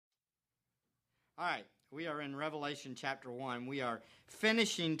All right, we are in Revelation chapter 1. We are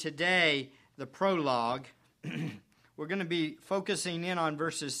finishing today the prologue. We're going to be focusing in on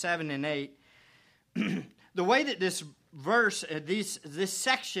verses 7 and 8. The way that this verse, this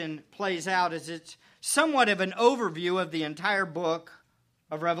section plays out is it's somewhat of an overview of the entire book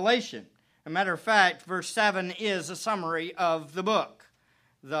of Revelation. As a matter of fact, verse 7 is a summary of the book.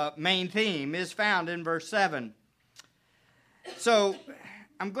 The main theme is found in verse 7. So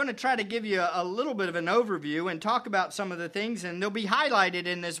I'm going to try to give you a little bit of an overview and talk about some of the things, and they'll be highlighted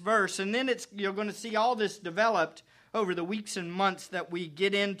in this verse, and then you're going to see all this developed over the weeks and months that we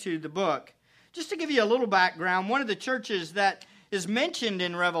get into the book. Just to give you a little background, one of the churches that is mentioned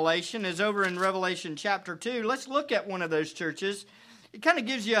in Revelation is over in Revelation chapter 2. Let's look at one of those churches. It kind of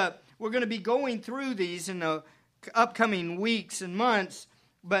gives you, we're going to be going through these in the upcoming weeks and months,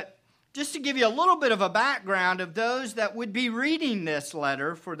 but just to give you a little bit of a background of those that would be reading this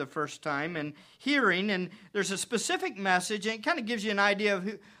letter for the first time and hearing, and there's a specific message, and it kind of gives you an idea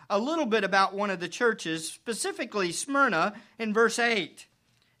of a little bit about one of the churches, specifically Smyrna in verse 8.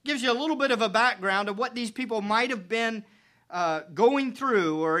 Gives you a little bit of a background of what these people might have been going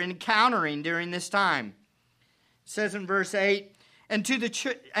through or encountering during this time. It says in verse 8, "And to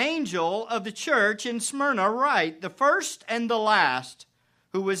the angel of the church in Smyrna write, the first and the last,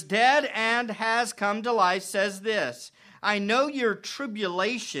 who was dead and has come to life, says this, I know your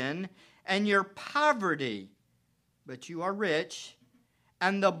tribulation and your poverty, but you are rich,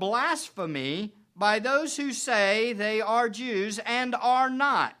 and the blasphemy by those who say they are Jews and are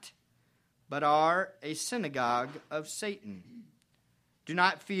not, but are a synagogue of Satan. Do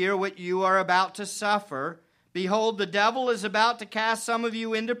not fear what you are about to suffer. Behold, the devil is about to cast some of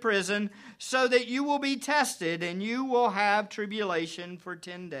you into prison, so that you will be tested, and you will have tribulation for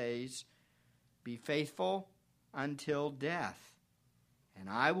 10 days. Be faithful until death, and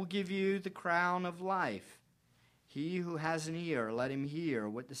I will give you the crown of life. He who has an ear, let him hear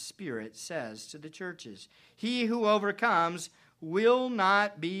what the Spirit says to the churches. He who overcomes will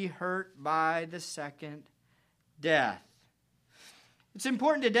not be hurt by the second death." It's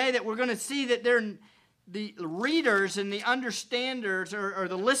important today that we're going to see that the readers and the understanders or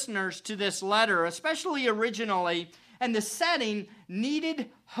the listeners to this letter, especially originally, and the setting needed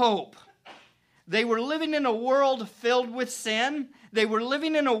hope. They were living in a world filled with sin. They were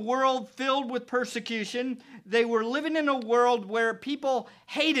living in a world filled with persecution. They were living in a world where people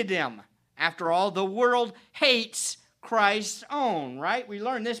hated them. After all, the world hates Christ's own, right? We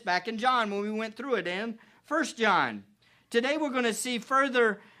learned this back in John when we went through it in 1 John. Today we're going to see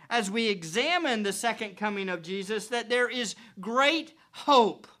further as we examine the second coming of Jesus that there is great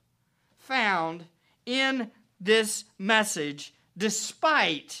hope found in this message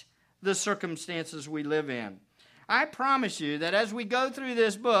despite the circumstances we live in. I promise you that as we go through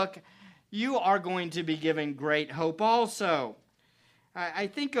this book, you are going to be given great hope also. I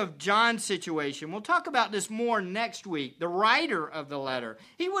think of John's situation. We'll talk about this more next week. The writer of the letter.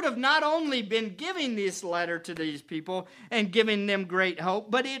 He would have not only been giving this letter to these people and giving them great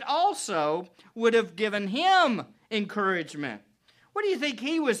hope, but it also would have given him encouragement. What do you think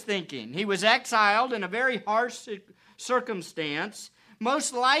he was thinking? He was exiled in a very harsh circumstance.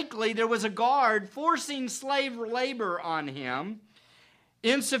 Most likely there was a guard forcing slave labor on him.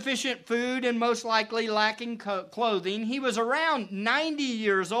 Insufficient food and most likely lacking clothing. He was around 90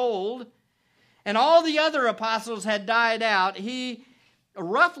 years old, and all the other apostles had died out. He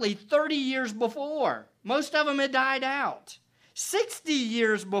roughly 30 years before. Most of them had died out. 60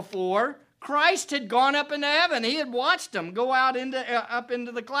 years before, Christ had gone up into heaven. He had watched them go out up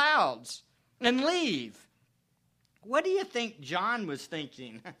into the clouds and leave. What do you think John was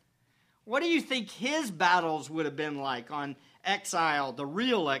thinking? What do you think his battles would have been like on exile, the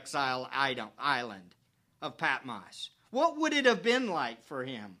real exile island of Patmos? What would it have been like for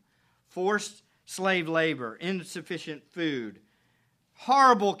him? Forced slave labor, insufficient food,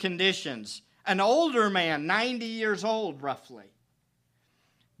 horrible conditions, an older man, 90 years old roughly.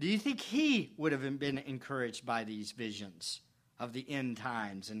 Do you think he would have been encouraged by these visions of the end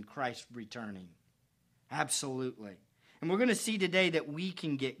times and Christ returning? Absolutely. And we're going to see today that we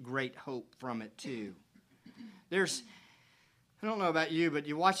can get great hope from it too. I don't know about you, but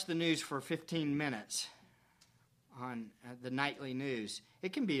you watch the news for 15 minutes on the nightly news.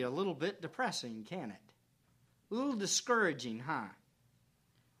 It can be a little bit depressing, can it? A little discouraging, huh?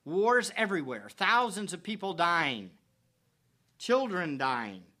 Wars everywhere. Thousands of people dying. Children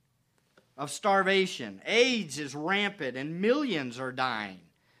dying of starvation. AIDS is rampant and millions are dying.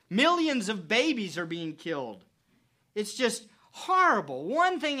 Millions of babies are being killed. It's just horrible.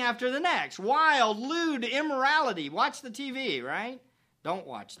 One thing after the next. Wild, lewd immorality. Watch the TV, right? Don't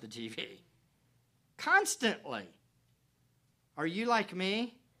watch the TV. constantly. Are you like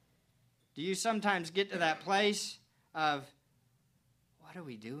me? Do you sometimes get to that place of, what are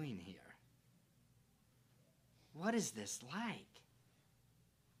we doing here? What is this like?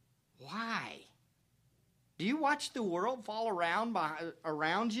 Why? Do you watch the world fall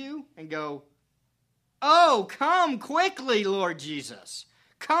around you and go, oh, come quickly, Lord Jesus.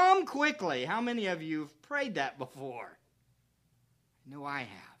 Come quickly. How many of you have prayed that before? I know I have.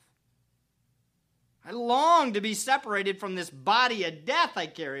 I long to be separated from this body of death I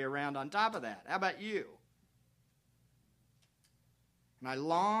carry around on top of that. How about you? And I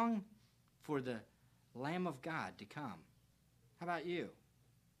long for the Lamb of God to come. How about you?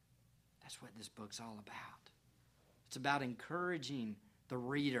 That's what this book's all about. It's about encouraging the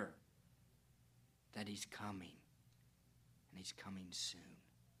reader that he's coming. And he's coming soon.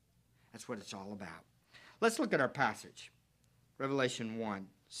 That's what it's all about. Let's look at our passage. Revelation 1,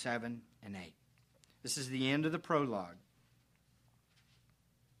 7 and 8. This is the end of the prologue.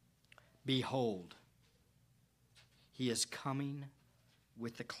 Behold, he is coming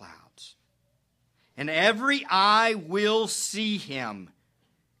with the clouds, and every eye will see him,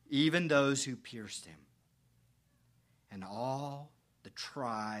 even those who pierced him. And all the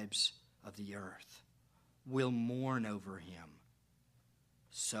tribes of the earth will mourn over him.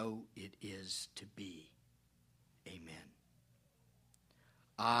 So it is to be. Amen.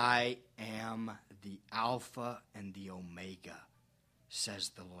 I am the Alpha and the Omega, says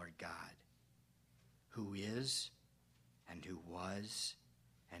the Lord God, who is and who was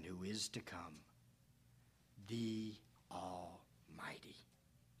and who is to come, the Almighty.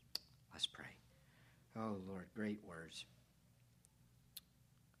 Let's pray. Oh, Lord, great words.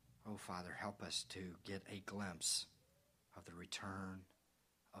 Oh, Father, help us to get a glimpse of the return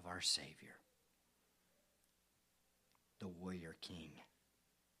of our Savior, the warrior King,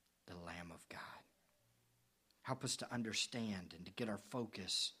 the Lamb of God. Help us to understand and to get our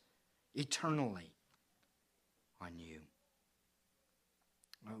focus eternally on you.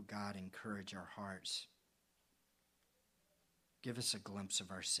 Oh, God, encourage our hearts. Give us a glimpse of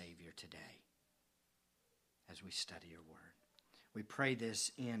our Savior today as we study your word. We pray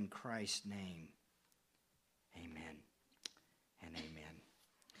this in Christ's name. Amen and amen.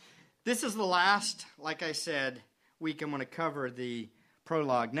 This is the last, like I said, week I'm going to cover the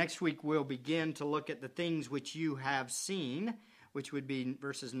prologue. Next week we'll begin to look at the things which you have seen, which would be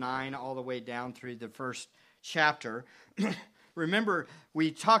verses 9 all the way down through the first chapter. Remember,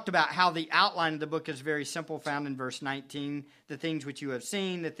 we talked about how the outline of the book is very simple, found in verse 19. The things which you have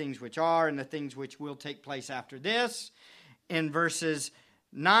seen, the things which are, and the things which will take place after this. In verses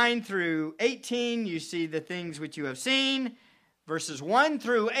 9 through 18, you see the things which you have seen. Verses 1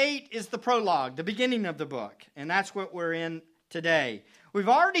 through 8 is the prologue, the beginning of the book. And that's what we're in today. We've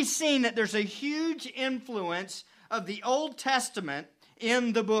already seen that there's a huge influence of the Old Testament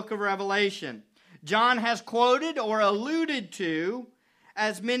in the book of Revelation. John has quoted or alluded to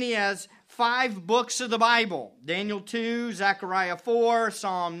as many as 5 books of the Bible. Daniel 2, Zechariah 4,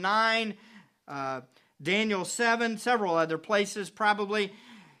 Psalm 9, Daniel 7, several other places probably.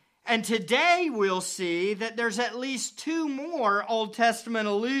 And today we'll see that there's at least 2 more Old Testament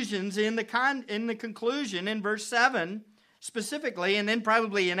allusions in the conclusion in verse 7 specifically, and then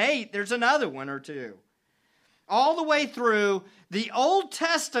probably in 8 there's another one or 2. All the way through, the Old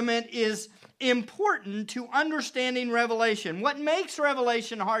Testament is important to understanding Revelation. What makes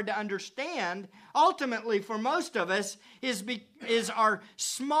Revelation hard to understand, ultimately for most of us, is our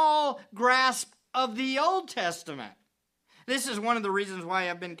small grasp of the Old Testament. This is one of the reasons why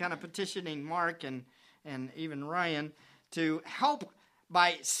I've been kind of petitioning Mark and even Ryan to help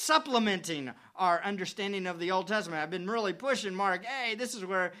by supplementing our understanding of the Old Testament. I've been really pushing Mark, hey, this is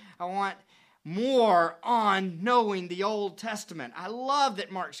where I want more on knowing the Old Testament. I love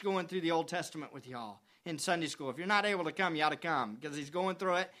that Mark's going through the Old Testament with y'all in Sunday school. If you're not able to come, you ought to come because he's going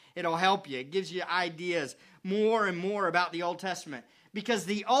through it. It'll help you. It gives you ideas more and more about the Old Testament because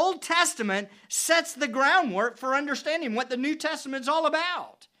the Old Testament sets the groundwork for understanding what the New Testament's all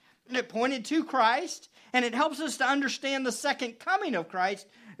about. And it pointed to Christ, and it helps us to understand the second coming of Christ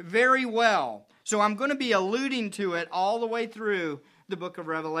very well. So I'm going to be alluding to it all the way through the book of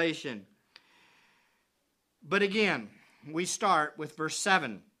Revelation. But again, we start with verse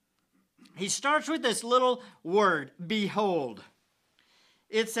 7. He starts with this little word, behold.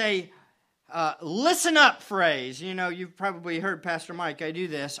 It's a listen up phrase. You know, you've probably heard Pastor Mike, I do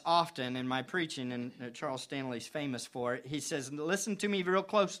this often in my preaching, and Charles Stanley's famous for it. He says, listen to me real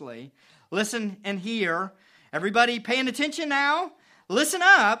closely. Listen and hear. Everybody paying attention now? Listen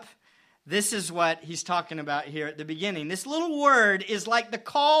up. This is what he's talking about here at the beginning. This little word is like the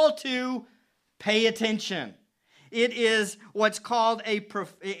call to Pay attention. It is what's called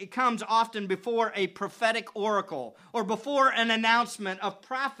it comes often before a prophetic oracle or before an announcement of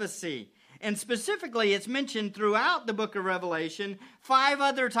prophecy. And specifically, it's mentioned throughout the book of Revelation 5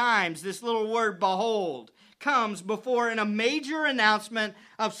 other times. This little word, behold, comes before in a major announcement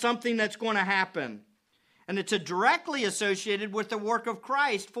of something that's going to happen. And it's directly associated with the work of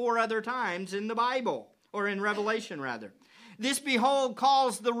Christ 4 other times in the Bible, or in Revelation rather. This behold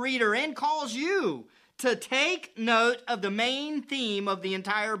calls the reader and calls you to take note of the main theme of the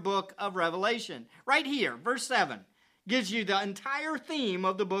entire book of Revelation. Right here, verse 7, gives you the entire theme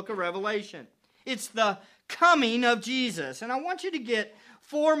of the book of Revelation. It's the coming of Jesus. And I want you to get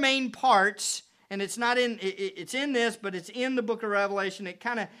 4 main parts, and it's in this, but it's in the book of Revelation. It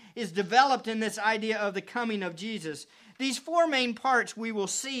kind of is developed in this idea of the coming of Jesus. These 4 main parts we will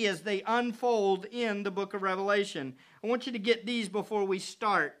see as they unfold in the book of Revelation. I want you to get these before we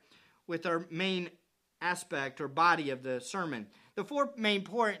start with our main aspect or body of the sermon. The 4 main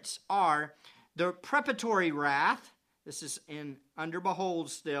points are the preparatory wrath. This is under behold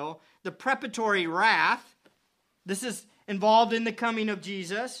still. The preparatory wrath. This is involved in the coming of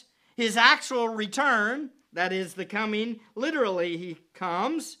Jesus. His actual return. That is the coming. Literally, he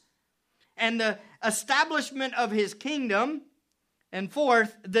comes. And the establishment of his kingdom. And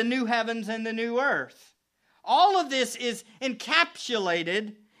 4th, the new heavens and the new earth. All of this is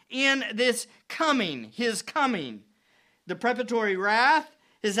encapsulated in this coming, his coming. The preparatory wrath,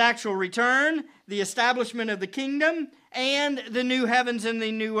 his actual return, the establishment of the kingdom, and the new heavens and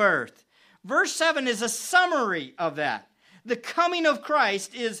the new earth. Verse 7 is a summary of that. The coming of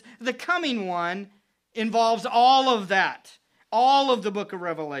Christ is the coming one, involves all of that, all of the book of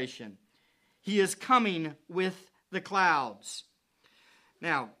Revelation. He is coming with the clouds.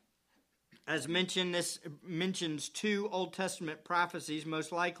 Now, as mentioned, this mentions 2 Old Testament prophecies,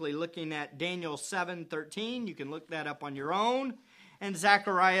 most likely looking at Daniel 7:13. You can look that up on your own. And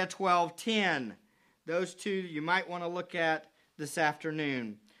Zechariah 12:10. Those 2 you might want to look at this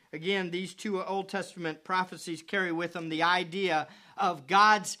afternoon. Again, these 2 Old Testament prophecies carry with them the idea of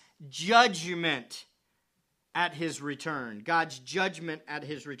God's judgment at his return. God's judgment at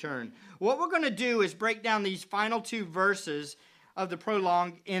his return. What we're going to do is break down these final 2 verses of the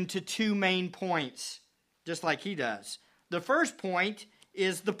prologue into 2 main points, just like he does. The first point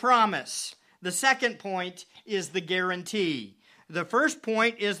is the promise. The second point is the guarantee. The first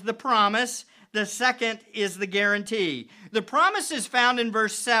point is the promise. The second is the guarantee. The promise is found in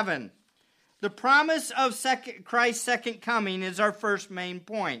verse 7. The promise of Christ's second coming is our first main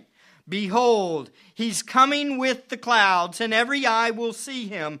point. Behold, he's coming with the clouds, and every eye will see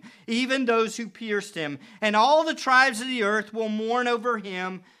him, even those who pierced him. And all the tribes of the earth will mourn over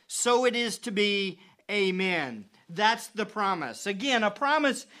him. So it is to be. Amen. That's the promise. Again, a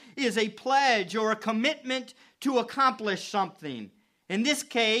promise is a pledge or a commitment to accomplish something. In this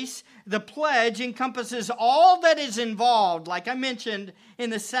case, the pledge encompasses all that is involved, like I mentioned, in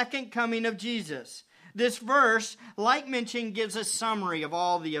the second coming of Jesus. This verse, like mentioned, gives a summary of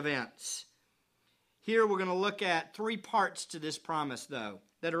all the events. Here we're going to look at 3 parts to this promise, though,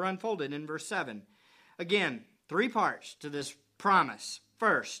 that are unfolded in verse 7. Again, 3 parts to this promise.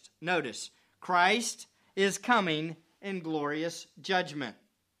 First, notice, Christ is coming in glorious judgment.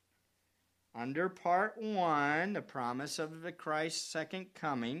 Under part 1, the promise of the Christ's second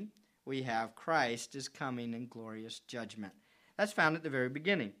coming, we have Christ is coming in glorious judgment. That's found at the very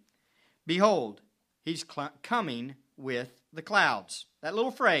beginning. Behold, he's coming with the clouds. That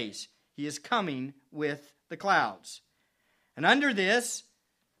little phrase, he is coming with the clouds. And under this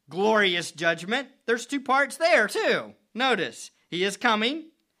glorious judgment, there's 2 parts there too. Notice, he is coming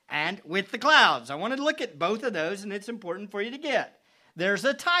and with the clouds. I want to look at both of those, and it's important for you to get. There's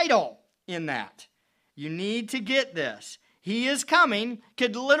a title in that. You need to get this. He is coming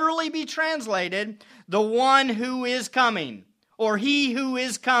could literally be translated, the one who is coming, or he who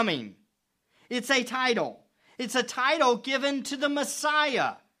is coming. It's a title. It's a title given to the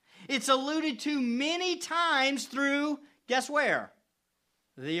Messiah. It's alluded to many times through, guess where?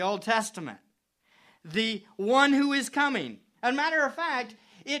 The Old Testament. The one who is coming. As a matter of fact,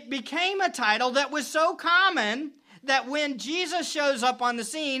 it became a title that was so common that when Jesus shows up on the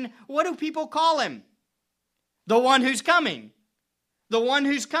scene, what do people call him? The one who's coming. The one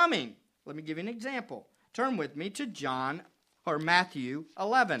who's coming. Let me give you an example. Turn with me to Matthew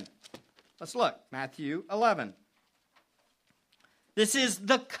 11. Let's look. Matthew 11. This is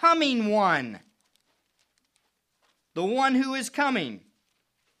the coming one. The one who is coming.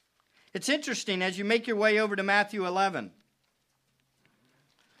 It's interesting as you make your way over to Matthew 11.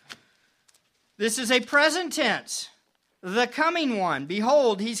 This is a present tense. the coming one.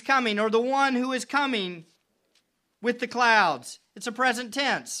 Behold, he's coming, or the one who is coming with the clouds. It's a present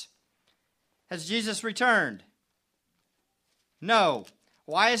tense. Has Jesus returned? No.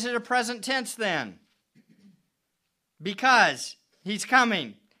 Why is it a present tense then? Because he's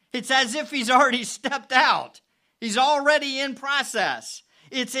coming. It's as if he's already stepped out. He's already in process.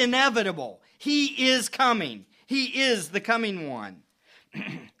 It's inevitable. He is coming. He is the coming one.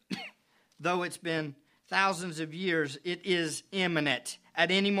 Though it's been thousands of years, it is imminent.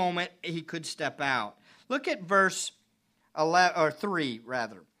 At any moment, he could step out. Look at verse 11, or 3,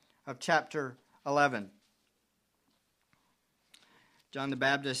 rather, of chapter 11. John the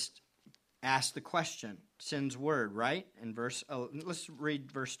Baptist asked the question, sends word, right? In let's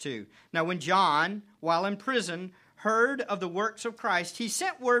read verse 2. Now when John, while in prison, heard of the works of Christ, he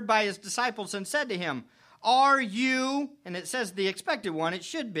sent word by his disciples and said to him, are you, and it says the expected one, it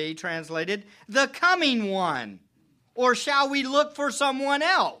should be translated, the coming one? Or shall we look for someone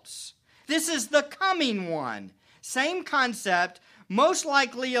else? This is the coming one. Same concept, most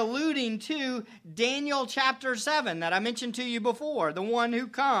likely alluding to Daniel chapter 7 that I mentioned to you before, the one who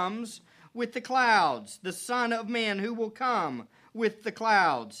comes with the clouds, the Son of Man who will come with the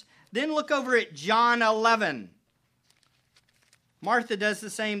clouds. Then look over at John 11. Martha does the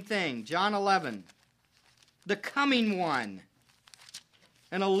same thing. John 11. The coming one.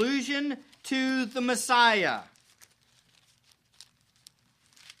 An allusion to the Messiah.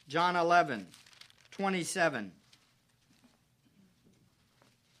 John 11, 27.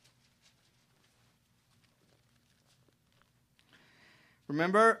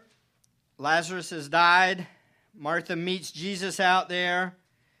 Remember, Lazarus has died. Martha meets Jesus out there.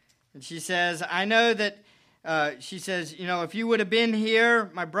 And she says, I know that, if you would have been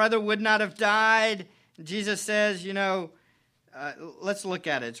here, my brother would not have died. Jesus says, let's look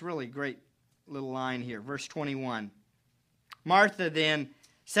at it. It's really a great little line here. Verse 21. Martha then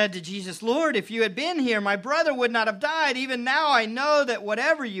said to Jesus, Lord, if you had been here, my brother would not have died. Even now I know that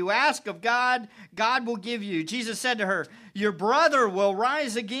whatever you ask of God, God will give you. Jesus said to her, your brother will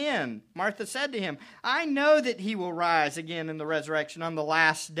rise again. Martha said to him, I know that he will rise again in the resurrection on the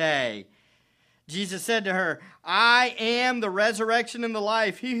last day. Jesus said to her, I am the resurrection and the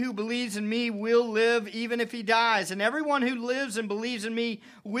life. He who believes in me will live even if he dies. And everyone who lives and believes in me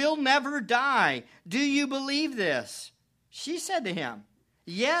will never die. Do you believe this? She said to him,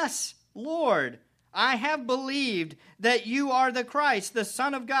 yes, Lord, I have believed that you are the Christ, the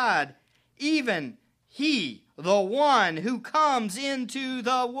Son of God, even he, the one who comes into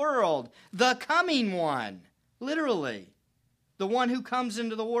the world, the coming one, literally, the one who comes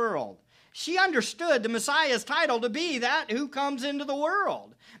into the world. She understood the Messiah's title to be that who comes into the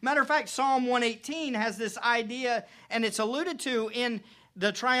world. Matter of fact, Psalm 118 has this idea, and it's alluded to in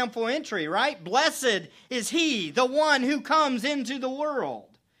the triumphal entry, right? Blessed is he, the one who comes into the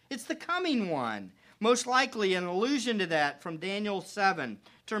world. It's the coming one. Most likely an allusion to that from Daniel 7.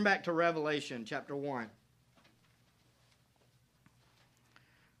 Turn back to Revelation chapter 1.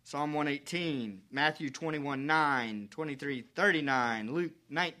 Psalm 118, Matthew 21:9, 23:39, Luke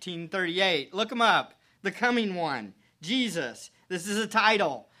 19:38. Look them up. The coming one, Jesus. This is a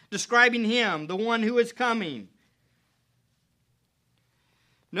title describing him, the one who is coming.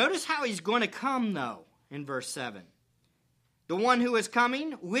 Notice how he's going to come, though, in verse 7. The one who is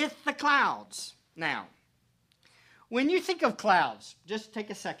coming with the clouds. Now, when you think of clouds, just take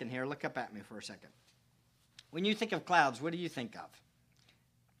a second here. Look up at me for a second. When you think of clouds, what do you think of?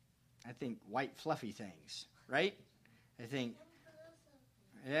 I think white fluffy things, right? I think,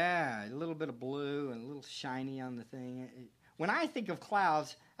 yeah, a little bit of blue and a little shiny on the thing. When I think of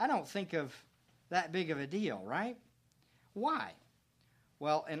clouds, I don't think of that big of a deal, right? Why?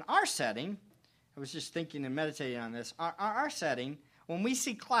 Well, in our setting, I was just thinking and meditating on this. Our setting, when we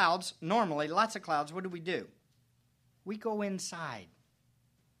see clouds, normally, lots of clouds, what do? We go inside.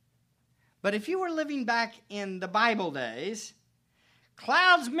 But if you were living back in the Bible days,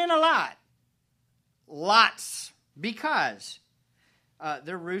 clouds meant a lot. Lots. Because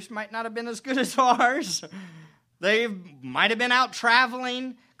their roofs might not have been as good as ours. They might have been out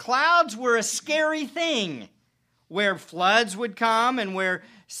traveling. Clouds were a scary thing. Where floods would come and where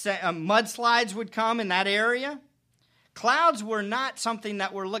mudslides would come in that area. Clouds were not something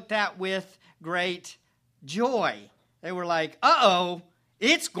that were looked at with great joy. They were like, uh-oh,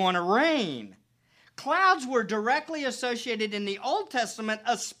 it's going to rain. Clouds were directly associated in the Old Testament,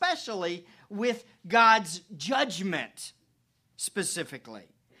 especially with God's judgment, specifically.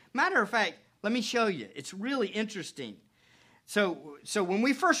 Matter of fact, let me show you. It's really interesting. So when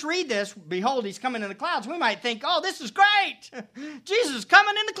we first read this, behold, he's coming in the clouds, we might think, oh, this is great. Jesus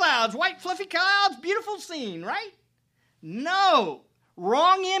coming in the clouds, white fluffy clouds, beautiful scene, right? No,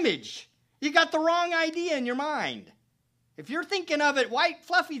 wrong image. You got the wrong idea in your mind. If you're thinking of it, white,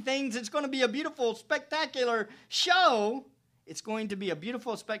 fluffy things, it's going to be a beautiful, spectacular show. It's going to be a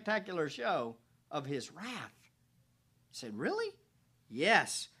beautiful, spectacular show of his wrath. I said, really?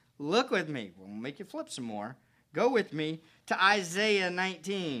 Yes. Look with me. We'll make you flip some more. Go with me to Isaiah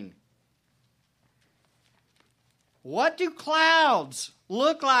 19. What do clouds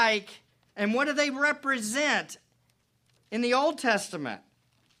look like, and what do they represent in the Old Testament?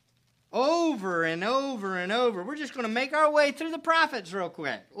 Over and over and over. We're just going to make our way through the prophets real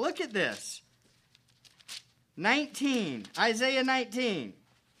quick. Look at this. 19. Isaiah 19.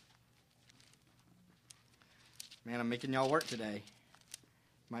 Man, I'm making y'all work today.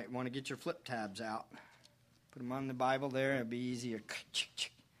 Might want to get your flip tabs out. Put them on the Bible there. It'll be easier.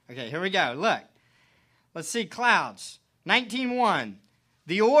 Okay, here we go. Look. Let's see. Clouds. 19:1.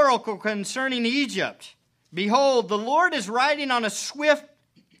 The oracle concerning Egypt. Behold, the Lord is riding on a swift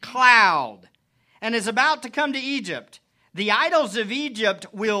cloud and is about to come to Egypt. The idols of Egypt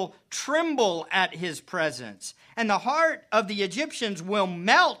will tremble at his presence, and the heart of the Egyptians will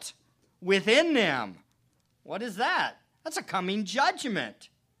melt within them. What is that? That's a coming judgment.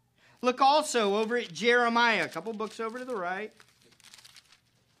 Look also over at Jeremiah, a couple books over to the right.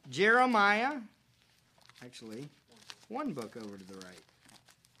 Jeremiah, actually, one book over to the right.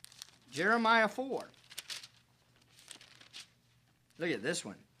 Jeremiah 4. Look at this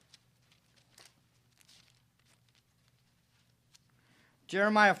one.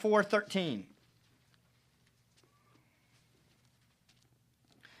 Jeremiah 4:13.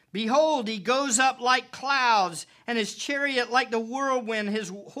 Behold, he goes up like clouds, and his chariot like the whirlwind. His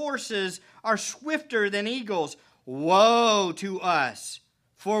horses are swifter than eagles. Woe to us,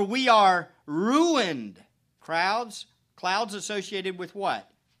 for we are ruined. Clouds associated with what?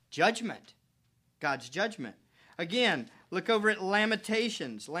 Judgment. God's judgment. Again, look over at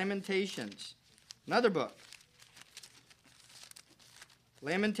Lamentations. Another book.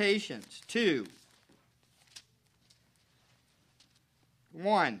 Lamentations 2.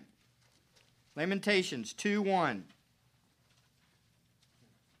 1. Lamentations 2:1.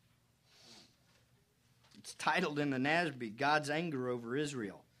 It's titled in the NASB, God's Anger Over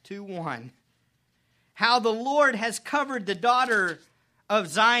Israel. 2:1. How the Lord has covered the daughter of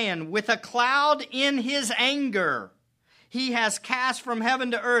Zion with a cloud in his anger. He has cast from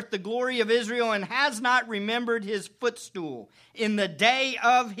heaven to earth the glory of Israel and has not remembered his footstool in the day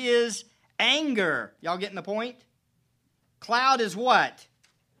of his anger. Y'all getting the point? Cloud is what?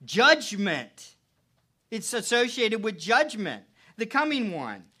 Judgment. It's associated with judgment. The coming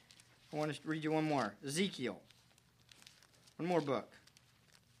one. I want to read you one more. Ezekiel. One more book.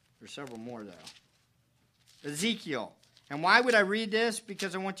 There's several more, though. Ezekiel. And why would I read this?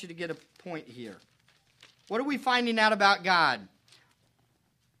 Because I want you to get a point here. What are we finding out about God?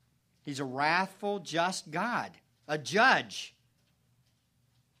 He's a wrathful, just God. A judge.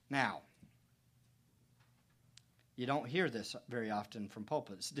 Now, you don't hear this very often from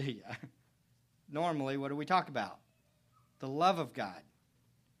pulpits, do you? Normally, what do we talk about? The love of God.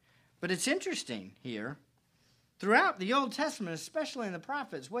 But it's interesting here. Throughout the Old Testament, especially in the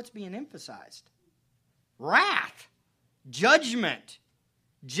prophets, what's being emphasized? Wrath, judgment,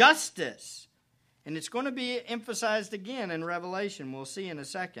 justice. And it's going to be emphasized again in Revelation. We'll see in a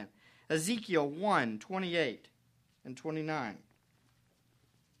second. Ezekiel 1:28 and 29.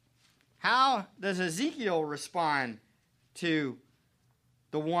 How does Ezekiel respond to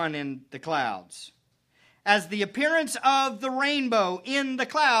the one in the clouds? As the appearance of the rainbow in the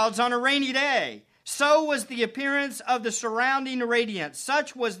clouds on a rainy day, so was the appearance of the surrounding radiance.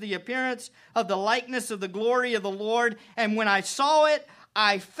 Such was the appearance of the likeness of the glory of the Lord. And when I saw it,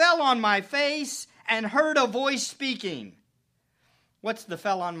 I fell on my face and heard a voice speaking. What's the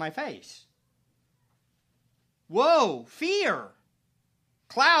fell on my face? Woe, fear.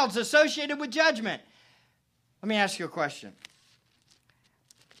 Clouds associated with judgment. Let me ask you a question.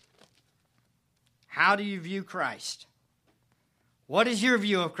 How do you view Christ? What is your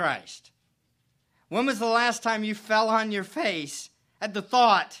view of Christ? When was the last time you fell on your face at the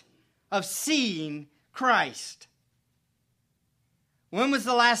thought of seeing Christ? When was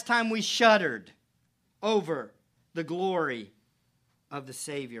the last time we shuddered over the glory of the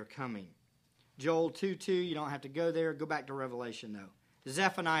Savior coming? Joel 2:2, you don't have to go there. Go back to Revelation, though.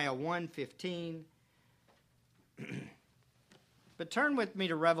 Zephaniah 1:15. But turn with me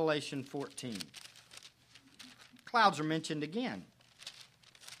to Revelation 14. Clouds are mentioned again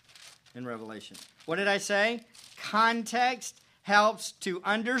in Revelation. What did I say? Context helps to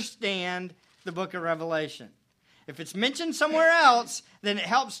understand the book of Revelation. If it's mentioned somewhere else, then it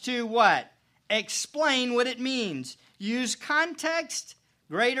helps to what? Explain what it means. use context,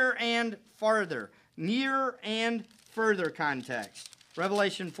 greater and farther, near and further context.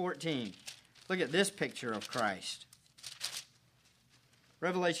 Revelation 14. Look at this picture of Christ.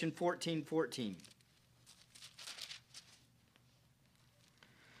 Revelation 14:14.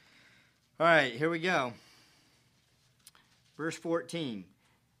 All right, here we go. Verse 14.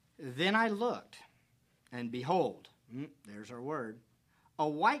 Then I looked, and behold, there's our word, a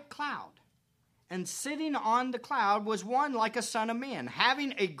white cloud. And sitting on the cloud was one like a son of man,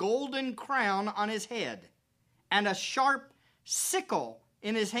 having a golden crown on his head, and a sharp sickle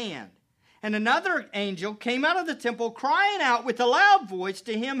in his hand. And another angel came out of the temple, crying out with a loud voice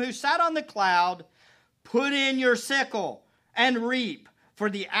to him who sat on the cloud, "Put in your sickle and reap, for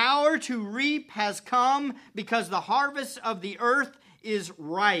the hour to reap has come, because the harvest of the earth is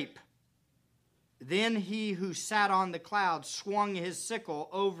ripe." Then he who sat on the cloud swung his sickle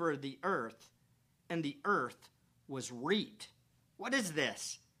over the earth, and the earth was reaped. What is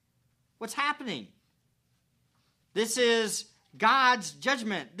this? What's happening? This is God's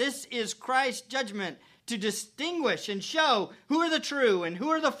judgment. This is Christ's judgment to distinguish and show who are the true and who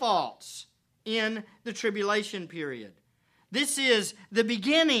are the false in the tribulation period. This is the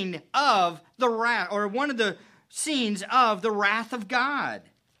beginning of the wrath, or one of the scenes of the wrath of God.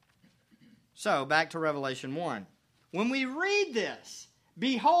 So, back to Revelation 1. When we read this,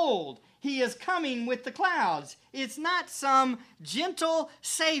 behold, he is coming with the clouds. It's not some gentle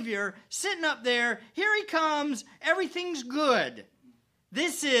Savior sitting up there. Here he comes. Everything's good.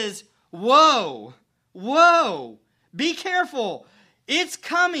 This is, whoa, whoa. Be careful. It's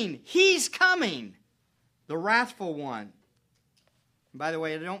coming. He's coming. The wrathful one. By the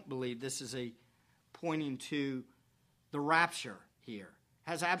way, I don't believe this is a pointing to the rapture here. It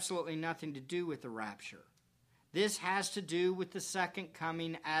has absolutely nothing to do with the rapture. This has to do with the second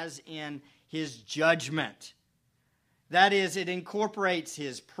coming, as in his judgment. That is, it incorporates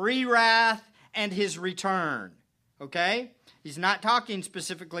his pre-wrath and his return. Okay? He's not talking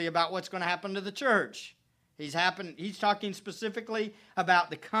specifically about what's going to happen to the church. He's talking specifically about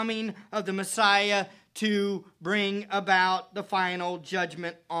the coming of the Messiah to bring about the final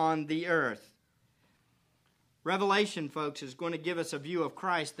judgment on the earth. Revelation, folks, is going to give us a view of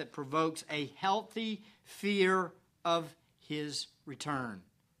Christ that provokes a healthy fear of his return.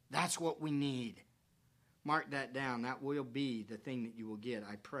 That's what we need. Mark that down. That will be the thing that you will get,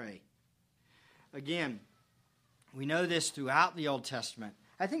 I pray. Again, we know this throughout the Old Testament.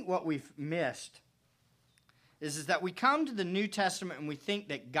 I think what we've missed is that we come to the New Testament and we think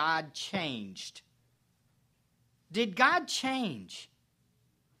that God changed. Did God change?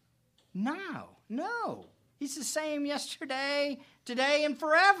 No. He's the same yesterday, today, and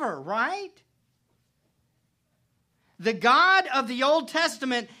forever, right? The God of the Old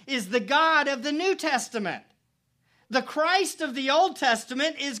Testament is the God of the New Testament. The Christ of the Old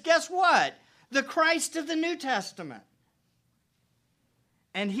Testament is, guess what? The Christ of the New Testament.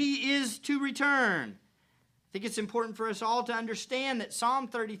 And he is to return. I think it's important for us all to understand that Psalm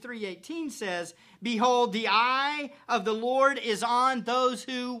 33:18 says, "Behold, the eye of the Lord is on those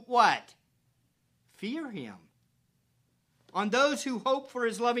who," what? Fear him. On those who hope for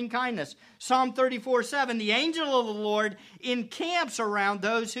his loving kindness. Psalm 34:7, "The angel of the Lord encamps around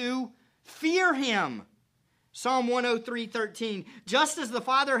those who fear him." Psalm 103:13, "Just as the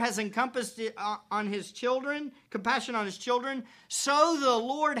Father has encompassed on his children, compassion on his children, so the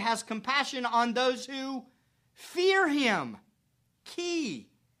Lord has compassion on those who fear him."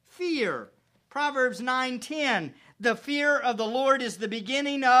 Key, fear. Proverbs 9:10, "The fear of the Lord is the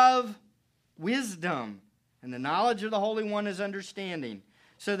beginning of wisdom, and the knowledge of the Holy One is understanding."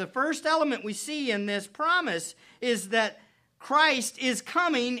 So the first element we see in this promise is that Christ is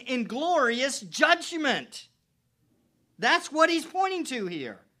coming in glorious judgment. That's what he's pointing to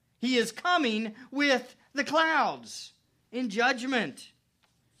here. He is coming with the clouds in judgment.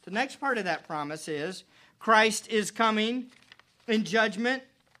 The next part of that promise is Christ is coming in judgment.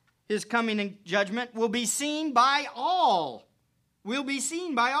 His coming in judgment will be seen by all. Will be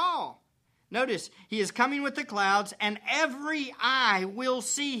seen by all. Notice, he is coming with the clouds, and every eye will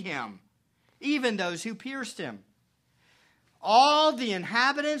see him, even those who pierced him. All the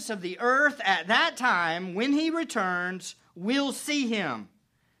inhabitants of the earth at that time, when he returns, will see him.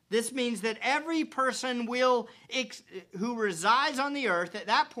 This means that every person who resides on the earth at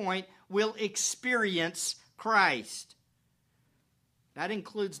that point will experience Christ. That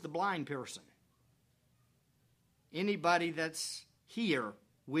includes the blind person. Anybody that's here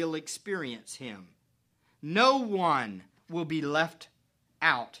will experience him. No one will be left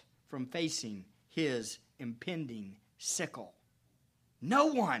out from facing his impending sickle. No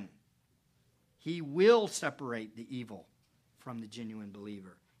one. He will separate the evil from the genuine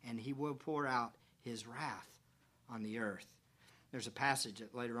believer, and he will pour out his wrath on the earth. There's a passage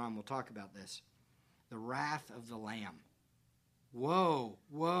that later on we'll talk about this. The wrath of the Lamb. Whoa,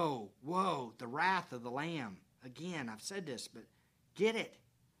 whoa, whoa, the wrath of the Lamb. Again, I've said this, but get it.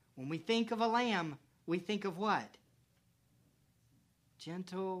 When we think of a lamb, we think of what?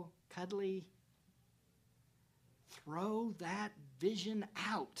 Gentle, cuddly. Throw that vision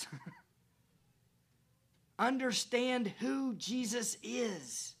out. Understand who Jesus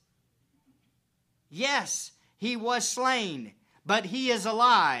is. Yes, he was slain, but he is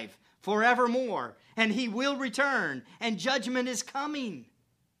alive forevermore, and he will return, and judgment is coming.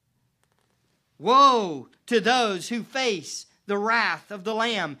 Woe to those who face the wrath of the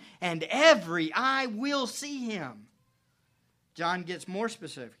Lamb, and every eye will see him. John gets more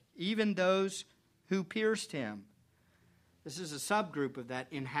specific. Even those who pierced him. This is a subgroup of that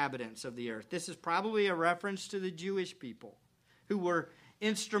inhabitants of the earth. This is probably a reference to the Jewish people who were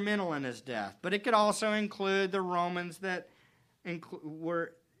instrumental in his death. But it could also include the Romans that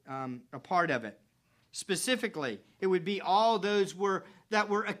were a part of it. Specifically, it would be all those that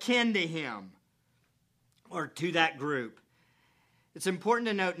were akin to him or to that group. It's important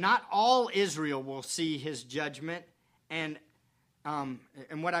to note, not all Israel will see his judgment and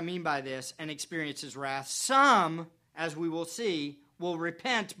what I mean by this, and experience his wrath. Some, as we will see, will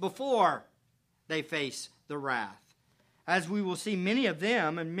repent before they face the wrath. As we will see, many of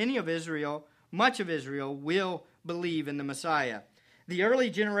them and many of Israel, much of Israel, will believe in the Messiah. The early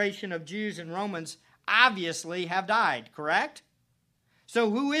generation of Jews and Romans obviously have died, correct?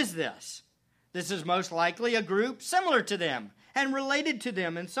 So who is this? This is most likely a group similar to them and related to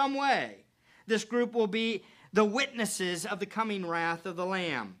them in some way. This group will be the witnesses of the coming wrath of the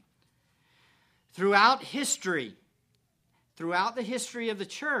Lamb. Throughout the history of the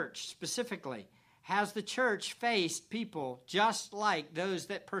church specifically, has the church faced people just like those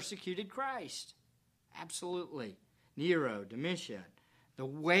that persecuted Christ? Absolutely. Nero, Domitian, the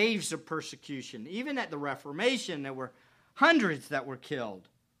waves of persecution. Even at the Reformation, there were hundreds that were killed.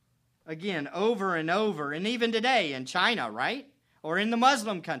 Again, over and over, and even today in China, right? Or in the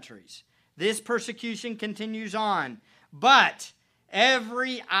Muslim countries. This persecution continues on. But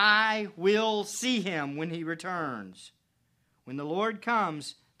every eye will see him when he returns. When the Lord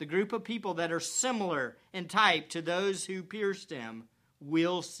comes, the group of people that are similar in type to those who pierced him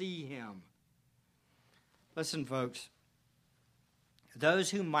will see him. Listen, folks.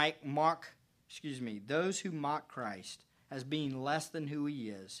 Those who mock Christ as being less than who he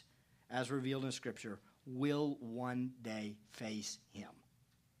is, as revealed in Scripture, will one day face him.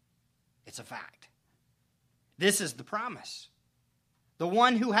 It's a fact. This is the promise. The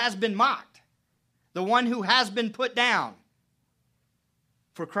one who has been mocked, the one who has been put down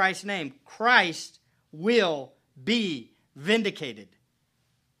for Christ's name, Christ will be vindicated.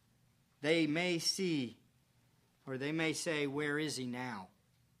 They may see, or they may say, where is he now?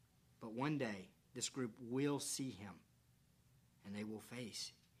 But one day, this group will see him, and they will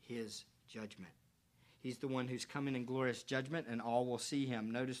face his judgment. He's the one who's coming in glorious judgment, and all will see him.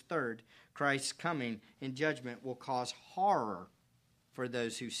 Notice third, Christ's coming in judgment will cause horror for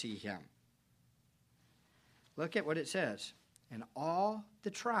those who see him. Look at what it says. And all the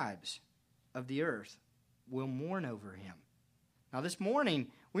tribes of the earth will mourn over him. Now this morning,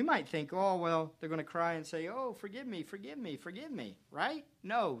 we might think, oh, well, they're going to cry and say, oh, forgive me, forgive me, forgive me, right?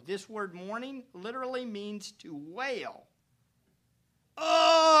 No, this word mourning literally means to wail.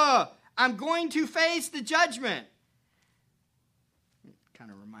 Oh, I'm going to face the judgment. It kind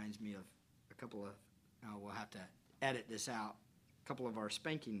of reminds me of a couple of, we'll have to edit this out, a couple of our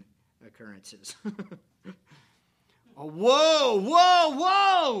spanking occurrences. Oh, whoa, whoa,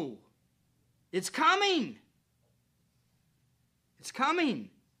 whoa! It's coming. It's coming.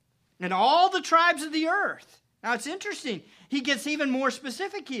 And all the tribes of the earth. Now, it's interesting. He gets even more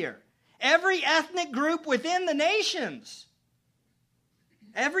specific here. Every ethnic group within the nations.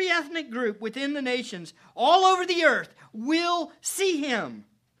 Every ethnic group within the nations, all over the earth, will see him.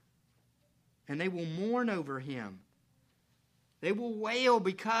 And they will mourn over him. They will wail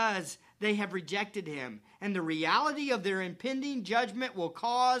because they have rejected him. And the reality of their impending judgment will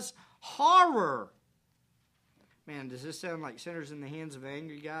cause horror. Man, does this sound like sinners in the hands of an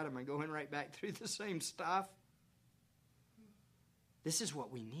angry God? Am I going right back through the same stuff? This is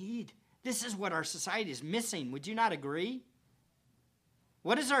what we need. This is what our society is missing. Would you not agree?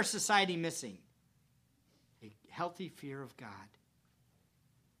 What is our society missing? A healthy fear of God.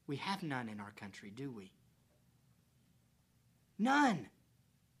 We have none in our country, do we? None.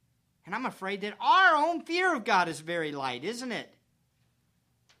 And I'm afraid that our own fear of God is very light, isn't it?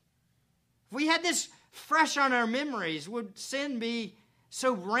 If we had this fresh on our memories, would sin be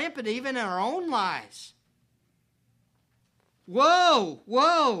so rampant even in our own lives? Whoa,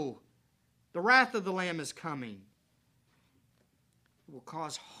 whoa! The wrath of the Lamb is coming. It will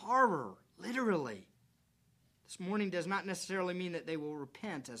cause horror, literally. This morning does not necessarily mean that they will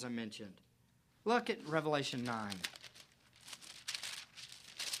repent, as I mentioned. Look at Revelation 9.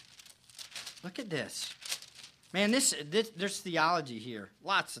 Look at this. Man, there's theology here.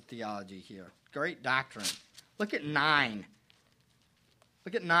 Lots of theology here. Great doctrine. Look at 9.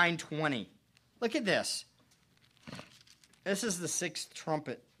 Look at 9:20. Look at this. This is the sixth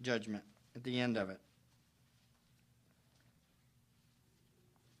trumpet judgment at the end of it.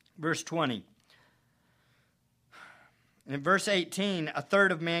 Verse 20. And in verse 18, a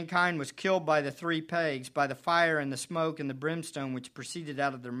third of mankind was killed by the three plagues, by the fire and the smoke and the brimstone which proceeded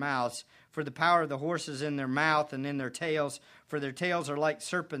out of their mouths. For the power of the horses in their mouth and in their tails, for their tails are like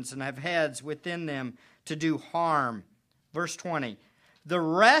serpents and have heads within them to do harm. Verse 20. The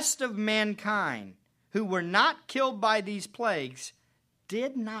rest of mankind who were not killed by these plagues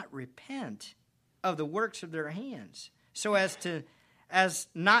did not repent of the works of their hands, so as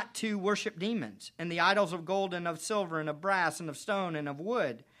not to worship demons and the idols of gold and of silver and of brass and of stone and of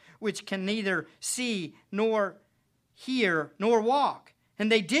wood, which can neither see nor hear nor walk.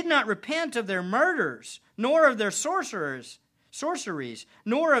 And they did not repent of their murders, nor of their sorceries,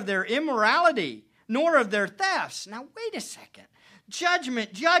 nor of their immorality, nor of their thefts. Now wait a second.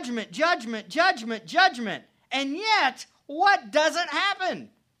 Judgment, judgment, judgment, judgment, judgment. And yet, what doesn't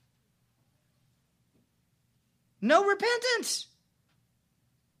happen? No repentance.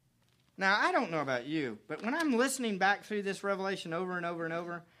 Now, I don't know about you, but when I'm listening back through this Revelation over and over and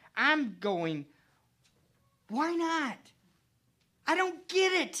over, I'm going, why not? I don't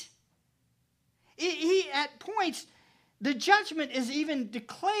get it. At points, the judgment is even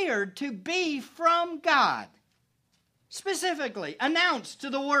declared to be from God. Specifically, announced to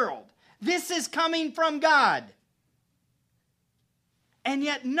the world, this is coming from God. And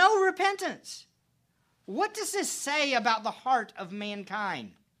yet, no repentance. What does this say about the heart of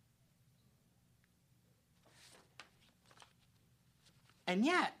mankind? And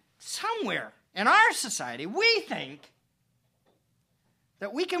yet, somewhere in our society, we think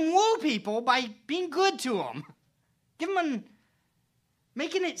that we can woo people by being good to them.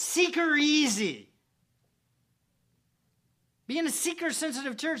 Making it seeker easy. Being a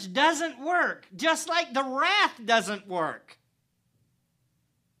seeker-sensitive church doesn't work, just like the wrath doesn't work.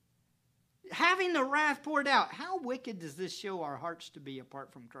 Having the wrath poured out, how wicked does this show our hearts to be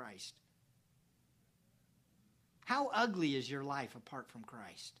apart from Christ? How ugly is your life apart from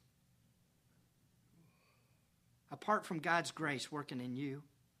Christ? Apart from God's grace working in you,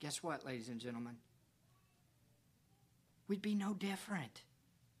 guess what, ladies and gentlemen? We'd be no different.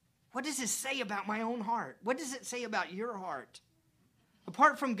 What does it say about my own heart? What does it say about your heart?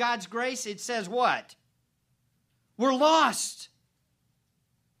 Apart from God's grace, it says what? We're lost.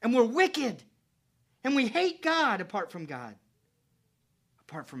 And we're wicked. And we hate God apart from God.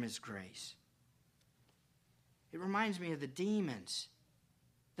 Apart from His grace. It reminds me of the demons.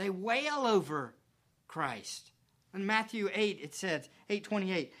 They wail over Christ. In Matthew 8, it says,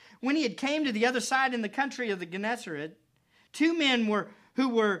 8:28, when he had came to the other side in the country of the Gennesaret, two men who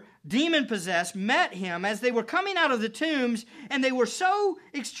were demon-possessed met him as they were coming out of the tombs, and they were so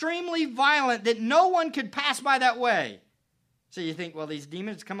extremely violent that no one could pass by that way. So you think, well, these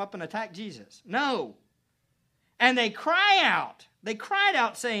demons come up and attack Jesus. No. And they cried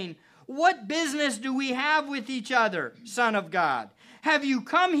out saying, what business do we have with each other, Son of God? Have you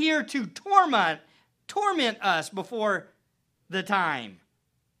come here to torment us before the time?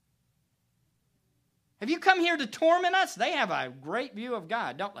 Have you come here to torment us? They have a great view of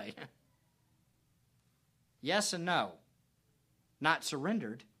God, don't they? Yes and no. Not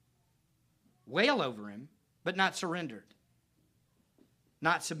surrendered. Wail over Him, but not surrendered.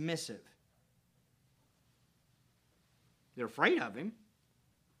 Not submissive. They're afraid of Him.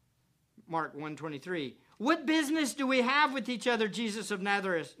 Mark 1:23. What business do we have with each other, Jesus of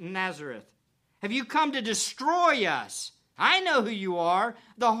Nazareth? Have you come to destroy us? I know who you are,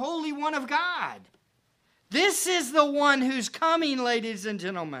 the Holy One of God. This is the one who's coming, ladies and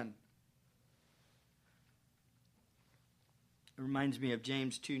gentlemen. It reminds me of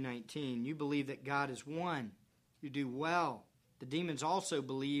James 2:19. You believe that God is one. You do well. The demons also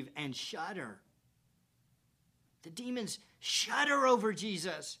believe and shudder. The demons shudder over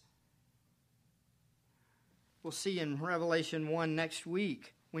Jesus. We'll see in Revelation 1 next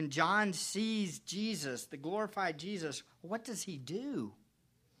week. When John sees Jesus, the glorified Jesus, what does he do?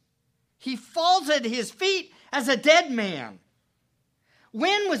 He falls at His feet as a dead man.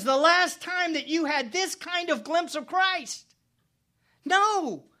 When was the last time that you had this kind of glimpse of Christ?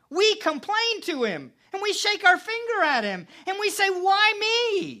 No, we complain to him and we shake our finger at him and we say, why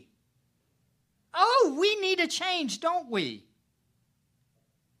me? Oh, we need a change, don't we?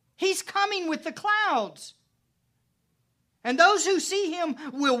 He's coming with the clouds. And those who see him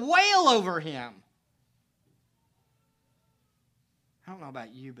will wail over him. I don't know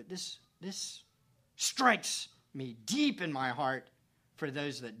about you, but this strikes me deep in my heart for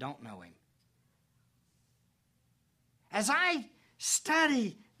those that don't know him. As I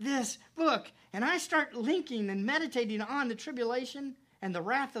study this book and I start linking and meditating on the tribulation and the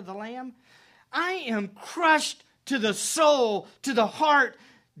wrath of the Lamb, I am crushed to the soul, to the heart,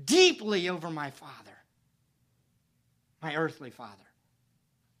 deeply over my Father, my earthly Father.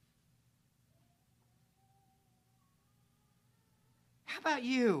 How about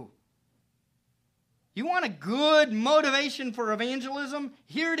you? You want a good motivation for evangelism?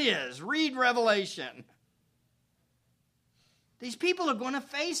 Here it is. Read Revelation. These people are going to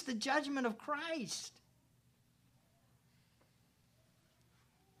face the judgment of Christ.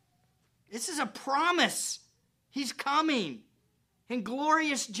 This is a promise. He's coming in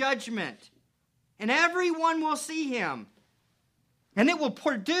glorious judgment. And everyone will see him. And it will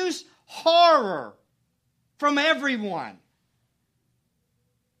produce horror from everyone.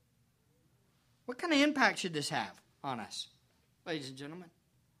 What kind of impact should this have on us, ladies and gentlemen?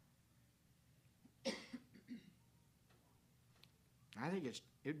 I think it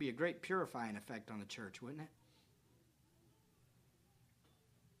would be a great purifying effect on the church, wouldn't it?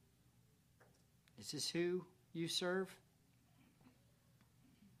 Is this who you serve?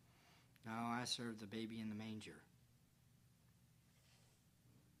 No, I serve the baby in the manger.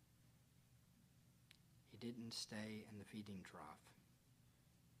 He didn't stay in the feeding trough.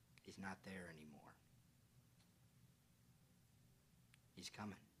 He's not there anymore. He's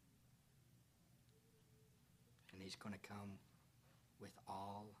coming. And he's going to come with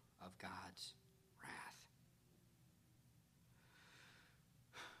all of God's wrath.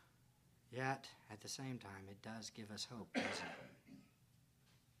 Yet, at the same time, it does give us hope, doesn't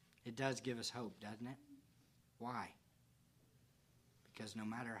it? It does give us hope, doesn't it? Why? Because no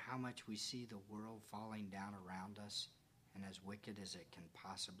matter how much we see the world falling down around us, and as wicked as it can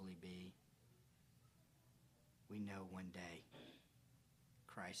possibly be, we know one day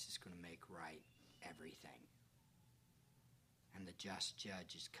Christ is going to make right everything. And the just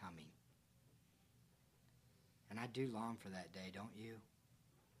judge is coming. And I do long for that day, don't you?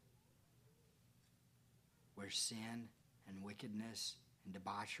 Where sin and wickedness and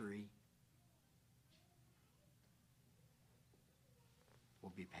debauchery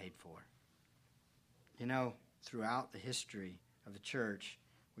will be paid for. You know, throughout the history of the church,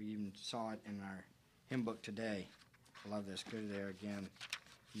 we even saw it in our hymn book today. I love this. Go there again.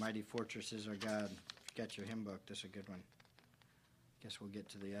 Mighty Fortress is our God. If you got your hymn book, this is a good one. Guess we'll get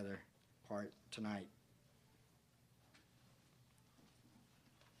to the other part tonight.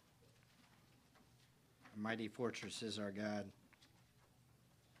 A mighty fortress is our God.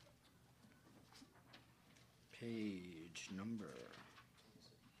 Page number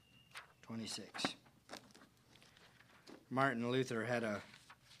 26. Martin Luther had a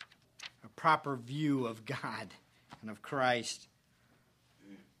proper view of God and of Christ.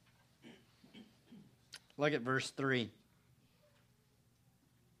 Look at verse 3.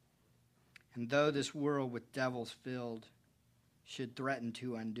 And though this world with devils filled should threaten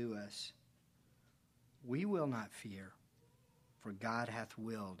to undo us, we will not fear, for God hath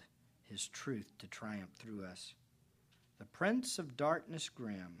willed his truth to triumph through us. The prince of darkness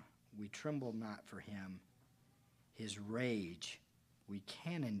grim, we tremble not for him. His rage we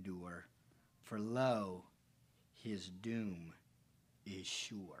can endure, for lo, his doom is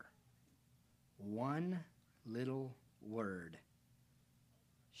sure. One little word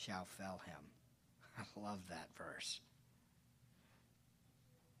shall fell him. I love that verse.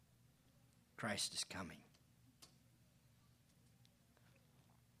 Christ is coming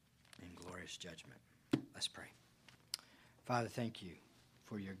in glorious judgment. Let's pray. Father, thank you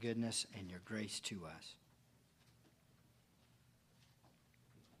for your goodness and your grace to us.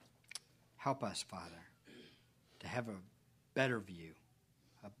 Help us, Father, to have a better view,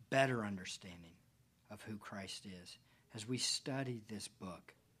 a better understanding of who Christ is. As we study this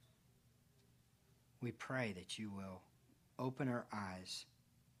book, we pray that you will open our eyes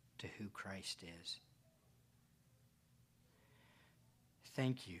to who Christ is.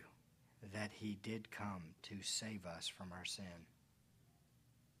 Thank you that he did come to save us from our sin.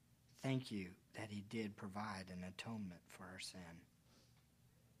 Thank you that he did provide an atonement for our sin.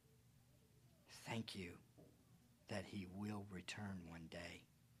 Thank you that he will return one day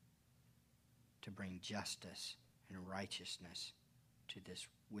to bring justice and righteousness to this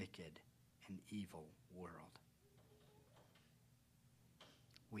wicked and evil world.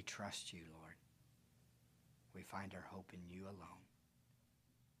 We trust you, Lord. We find our hope in you alone.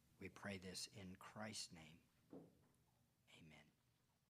 We pray this in Christ's name.